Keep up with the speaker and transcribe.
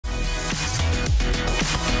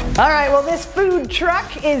All right, well, this food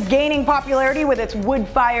truck is gaining popularity with its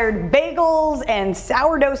wood-fired bagels and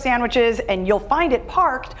sourdough sandwiches, and you'll find it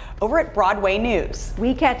parked over at Broadway News.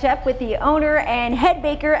 We catch up with the owner and head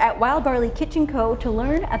baker at Barley Kitchen Co. to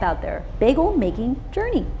learn about their bagel making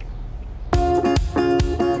journey.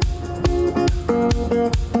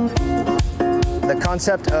 The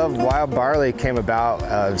concept of Wild Barley came about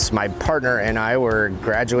as my partner and I were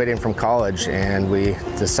graduating from college, and we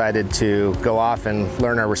decided to go off and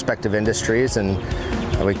learn our respective industries, and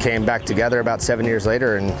we came back together about 7 years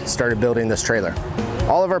later and started building this trailer.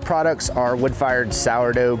 All of our products are wood-fired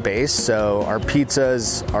sourdough based, so our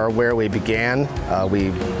pizzas are where we began. We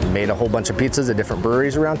made a whole bunch of pizzas at different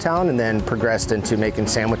breweries around town and then progressed into making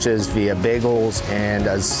sandwiches via bagels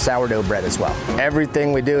and sourdough bread as well.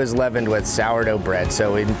 Everything we do is leavened with sourdough bread,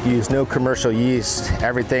 so we use no commercial yeast.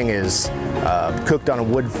 Everything is cooked on a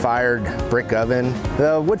wood-fired brick oven.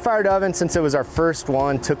 The wood-fired oven, since it was our first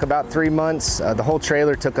one, took about 3 months. The whole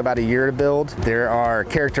trailer took about a year to build. There are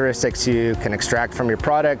characteristics you can extract from your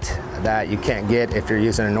product that you can't get if you're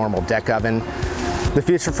using a normal deck oven. The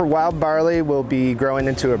future for Wild Barley will be growing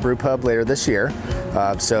into a brew pub later this year.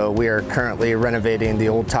 So we are currently renovating the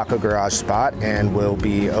old taco garage spot, and we'll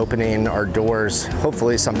be opening our doors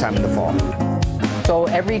hopefully sometime in the fall. So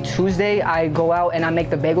every Tuesday I go out and I make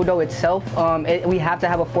the bagel dough itself. We have to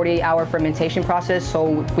have a 48-hour fermentation process,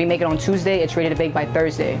 so we make it on Tuesday, it's ready to bake by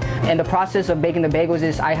Thursday. And the process of baking the bagels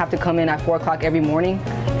is I have to come in at 4 o'clock every morning,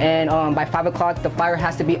 and by 5 o'clock the fire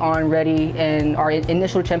has to be on ready, and our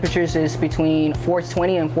initial temperatures is between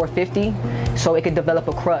 420 and 450, so it could develop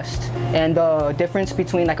a crust. And the difference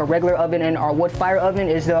between like a regular oven and our wood fire oven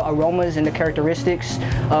is the aromas and the characteristics.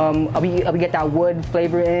 We get that wood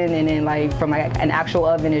flavor in, and then like from like an actual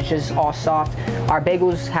oven it's just all soft. Our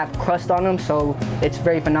bagels have crust on them, so it's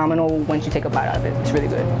very phenomenal once you take a bite out of it. It's really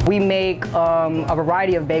good. We make a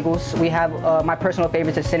variety of bagels. We have my personal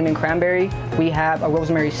favorites is cinnamon cranberry. We have a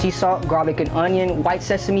rosemary sea salt, garlic and onion, white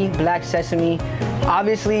sesame, black sesame.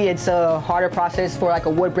 Obviously it's a harder process for like a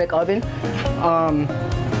wood brick oven.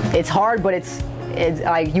 It's hard, but it's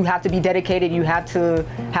like you have to be dedicated, you have to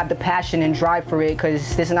have the passion and drive for it,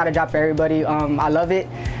 because this is not a job for everybody. I love it.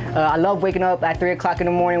 I love waking up at 3 o'clock in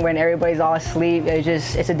the morning when everybody's all asleep.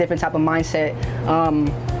 It's a different type of mindset.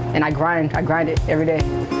 And I grind it every day.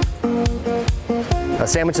 The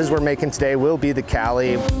sandwiches we're making today will be the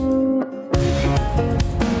Cali.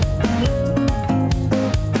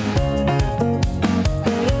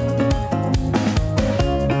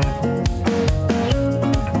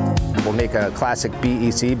 We'll make a classic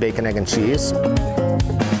BEC, bacon, egg, and cheese.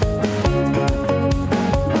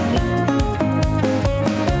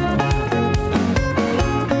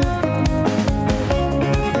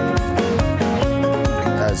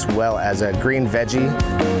 As well as a green veggie.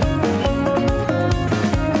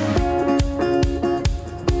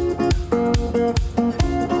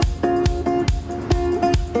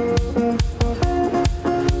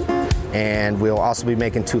 And we'll also be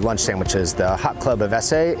making 2 lunch sandwiches, the Hot Club of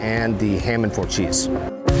SA and the ham and 4 cheese.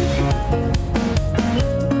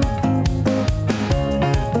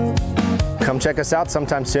 Come check us out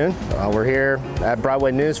sometime soon. We're here at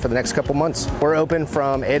Broadway News for the next couple months. We're open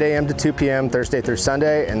from 8 a.m. to 2 p.m. Thursday through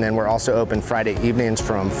Sunday, and then we're also open Friday evenings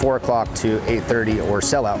from 4 o'clock to 8:30 or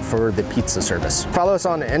sellout for the pizza service. Follow us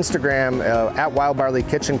on Instagram at Wild Barley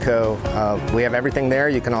Kitchen Co. We have everything there.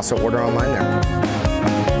 You can also order online there.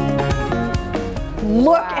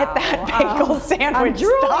 Look at that bagel sandwich. I'm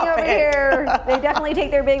drooling over here. They definitely take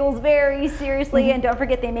their bagels very seriously, and don't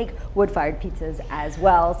forget they make wood-fired pizzas as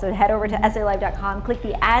well. So head over to SALive.com, click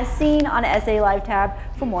the As Seen on SA Live tab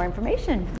for more information.